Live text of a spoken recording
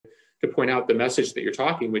to point out the message that you're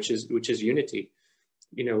talking, which is unity.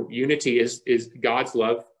 You know, unity is God's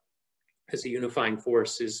love as a unifying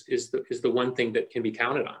force is the one thing that can be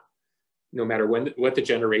counted on, no matter what the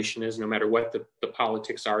generation is, no matter what the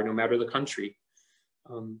politics are, no matter the country.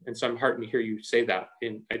 And so I'm heartened to hear you say that.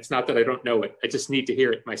 And it's not that I don't know it; I just need to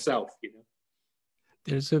hear it myself. You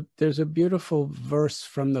know, there's a beautiful verse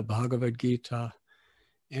from the Bhagavad Gita,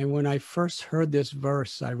 and when I first heard this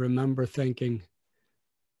verse, I remember thinking,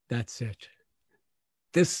 "That's it.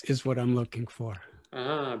 This is what I'm looking for."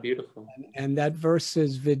 Ah, beautiful. And that verse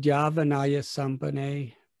is Vidyavanaya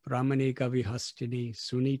Sampane Brahmani Gavihastini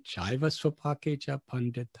Suni Chaiva Swapakecha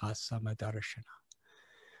Pandita Samadarshana.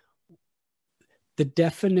 The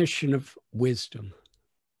definition of wisdom,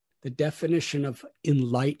 the definition of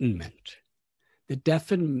enlightenment, the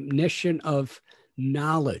definition of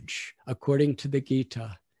knowledge, according to the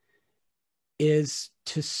Gita, is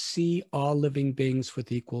to see all living beings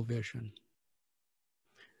with equal vision.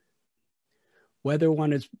 Whether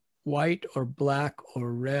one is white or black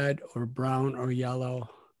or red or brown or yellow,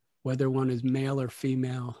 whether one is male or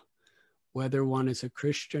female, whether one is a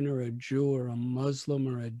Christian or a Jew or a Muslim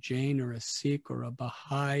or a Jain or a Sikh or a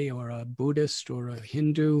Baha'i or a Buddhist or a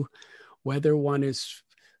Hindu, whether one is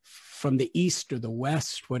from the East or the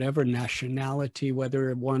West, whatever nationality,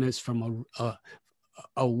 whether one is from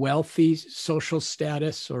a wealthy social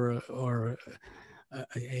status or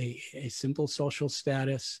a simple social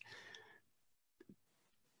status,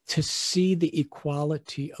 to see the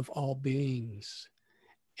equality of all beings.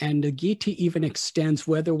 And the Gita even extends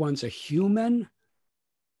whether one's a human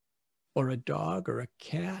or a dog or a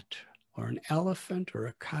cat or an elephant or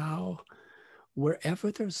a cow,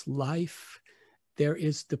 wherever there's life, there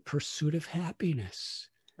is the pursuit of happiness.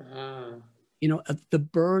 You know, the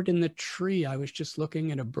bird in the tree, I was just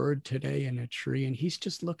looking at a bird today in a tree, and he's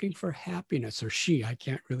just looking for happiness, or she, I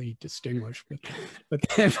can't really distinguish, but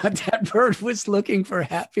that bird was looking for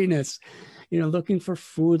happiness, you know, looking for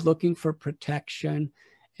food, looking for protection,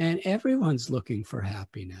 and everyone's looking for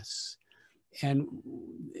happiness. And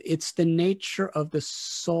it's the nature of the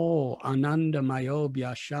soul, Ananda Mayo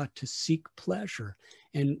Vyasha, to seek pleasure.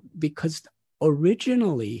 And because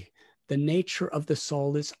originally, the nature of the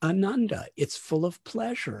soul is ananda. It's full of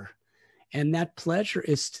pleasure. And that pleasure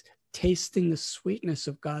is tasting the sweetness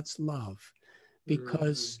of God's love.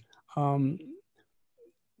 Because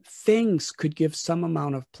things could give some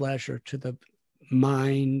amount of pleasure to the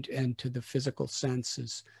mind and to the physical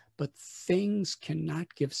senses, but things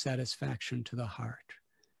cannot give satisfaction to the heart.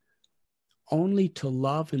 Only to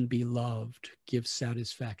love and be loved gives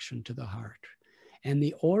satisfaction to the heart. And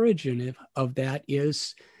the origin of that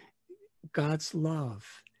is God's love,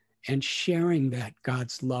 and sharing that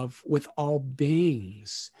God's love with all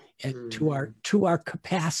beings and to our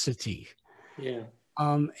capacity. Yeah.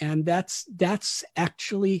 And that's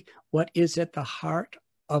actually what is at the heart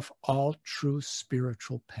of all true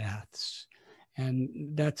spiritual paths.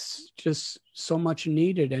 And that's just so much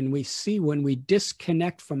needed. And we see when we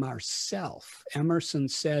disconnect from ourself, Emerson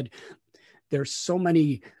said, there's so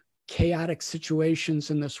many chaotic situations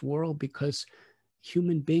in this world because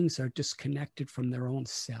human beings are disconnected from their own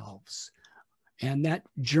selves. And that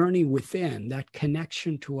journey within, that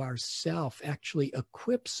connection to ourself, actually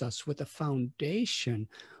equips us with a foundation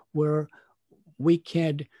where we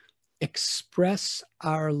can express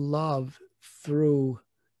our love through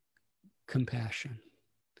compassion.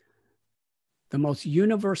 The most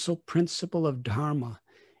universal principle of Dharma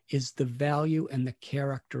is the value and the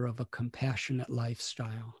character of a compassionate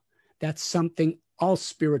lifestyle. That's something all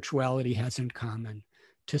spirituality has in common,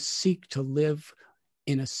 to seek to live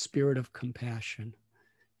in a spirit of compassion,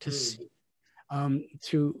 to seek,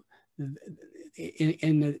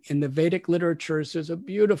 in the Vedic literatures, there's a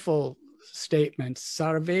beautiful statement,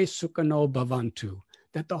 Sarve Sukhano Bhavantu,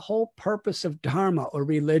 that the whole purpose of Dharma or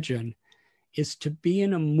religion is to be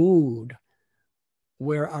in a mood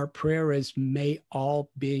where our prayer is, may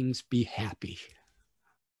all beings be happy.